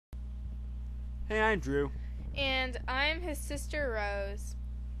Hey, I'm Drew. And I'm his sister Rose.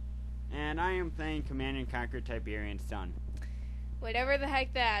 And I am playing Command and Conquer Tiberian Sun. Whatever the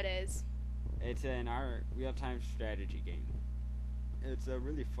heck that is. It's an our real-time strategy game. It's a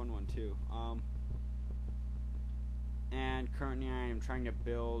really fun one too. And currently I am trying to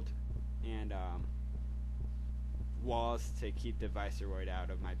build and walls to keep the Viceroy out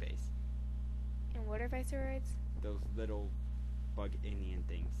of my base. And what are Viceroids? Those little bug Indian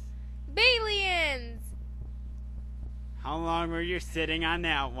things. Balians! How long were you sitting on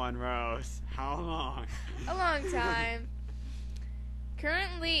that one, Rose? How long? A long time.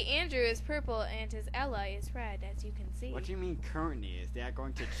 Currently, Andrew is purple and his ally is red, as you can see. What do you mean currently? Is that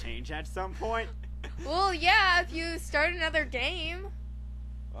going to change at some point? Well, yeah, if you start another game.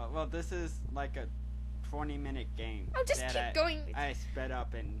 Well, this is like a 20-minute game. Oh, just keep going. I sped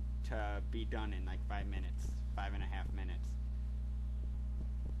up and to be done in like 5 minutes, 5.5 minutes.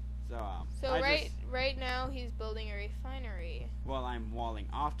 So right now he's building a refinery. Well, I'm walling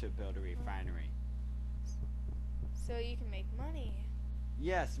off to build a refinery. So you can make money.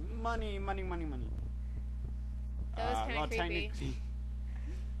 Yes, money. That was kind of creepy.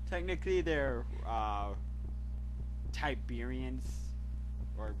 Technically, they're Tiberians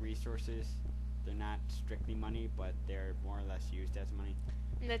or resources. They're not strictly money, but they're more or less used as money.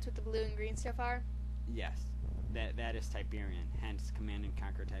 And that's what the blue and green stuff are? Yes, that is Tiberian. Hence, Command and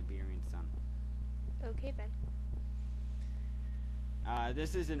Conquer Tiberian Sun. Okay then.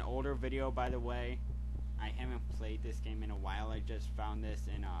 This is an older video, by the way. I haven't played this game in a while. I just found this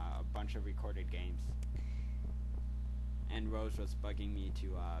in a bunch of recorded games. And Rose was bugging me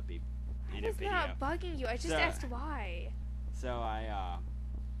to be in a video. I was not bugging you. I just asked why. So I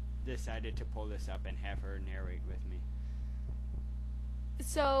decided to pull this up and have her narrate with me.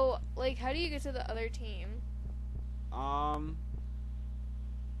 So, like, how do you get to the other team? Well,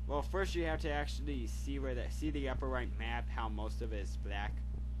 first you have to actually see see the upper right map, how most of it is black.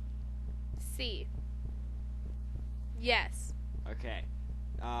 See. Yes. Okay.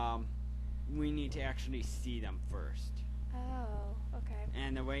 We need to actually see them first. Oh, okay.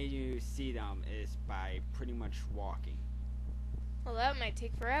 And the way you see them is by pretty much walking. Well, that might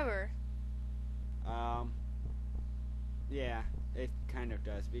take forever. Yeah, it kind of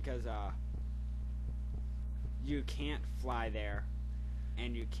does, because you can't fly there,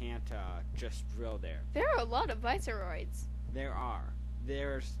 and you can't just drill there. There are a lot of Viceroids. There are.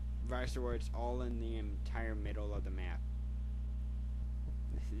 There's Viceroids all in the entire middle of the map.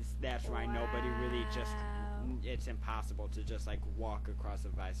 That's why nobody really just... It's impossible to just like walk across a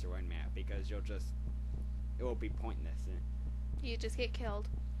Viceroy map, because it will be pointless. You just get killed.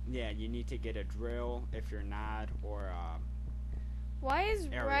 Yeah, you need to get a drill if you're not, or why is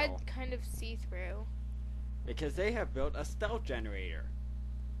aerial. red kind of see-through? Because they have built a stealth generator.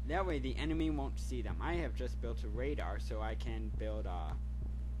 That way the enemy won't see them. I have just built a radar so I can build a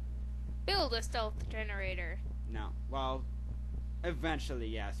stealth generator. No, well, eventually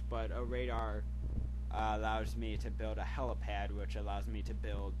yes, but a radar allows me to build a helipad, which allows me to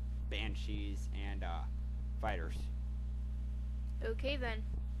build banshees and fighters. Okay then.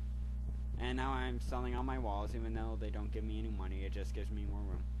 And now I'm selling all my walls, even though they don't give me any money. It just gives me more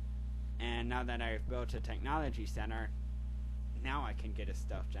room. And now that I've built a technology center, now I can get a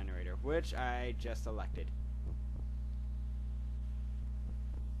stealth generator, which I just selected.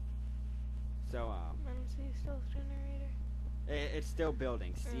 So I don't see a stealth generator. it's still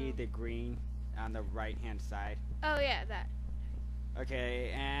building. See the green on the right hand side? Oh yeah, that.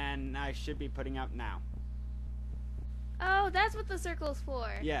 Okay, and I should be putting up now. Oh, that's what the circle's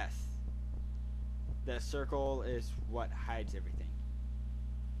for. Yes. The circle is what hides everything.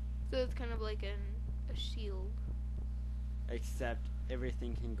 So it's kind of like a shield. Except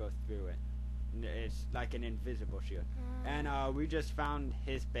everything can go through it. It's like an invisible shield. And we just found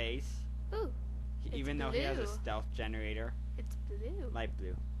his base. Ooh. Even though he has a stealth generator. It's blue. Light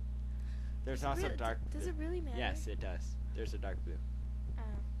blue. There's also dark blue. Does it really matter? Yes, it does. There's a dark blue. Oh.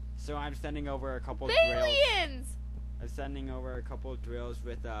 So I'm sending over a couple Balians! I'm sending over a couple of drills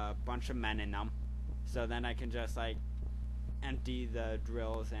with a bunch of men in them. So then I can just like empty the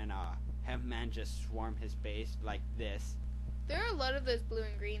drills and have men just swarm his base like this. There are a lot of those blue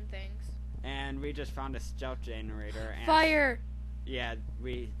and green things. And we just found a stealth generator. And fire! Yeah,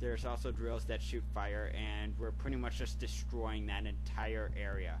 there's also drills that shoot fire, and we're pretty much just destroying that entire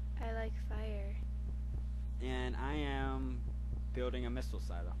area. I like fire. And I am building a missile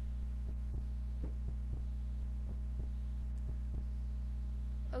silo.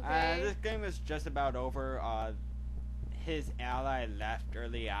 Okay. This game is just about over. His ally left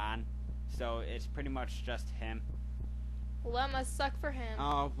early on, so it's pretty much just him. Well, that must suck for him.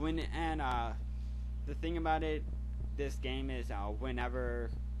 the thing about this game is whenever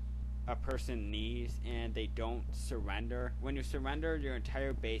a person leaves and they don't surrender, when you surrender, your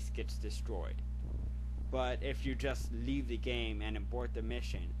entire base gets destroyed. But if you just leave the game and abort the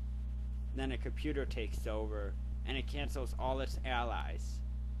mission, then a computer takes over and it cancels all its allies,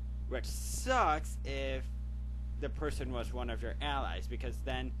 which sucks if the person was one of your allies, because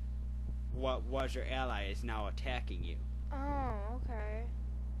then what was your ally is now attacking you. Oh, okay.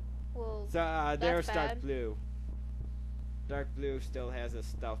 Well, So there's bad. Dark Blue. Dark Blue still has a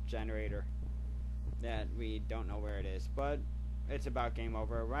stealth generator that we don't know where it is, but it's about game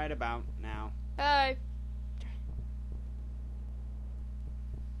over right about now. Bye.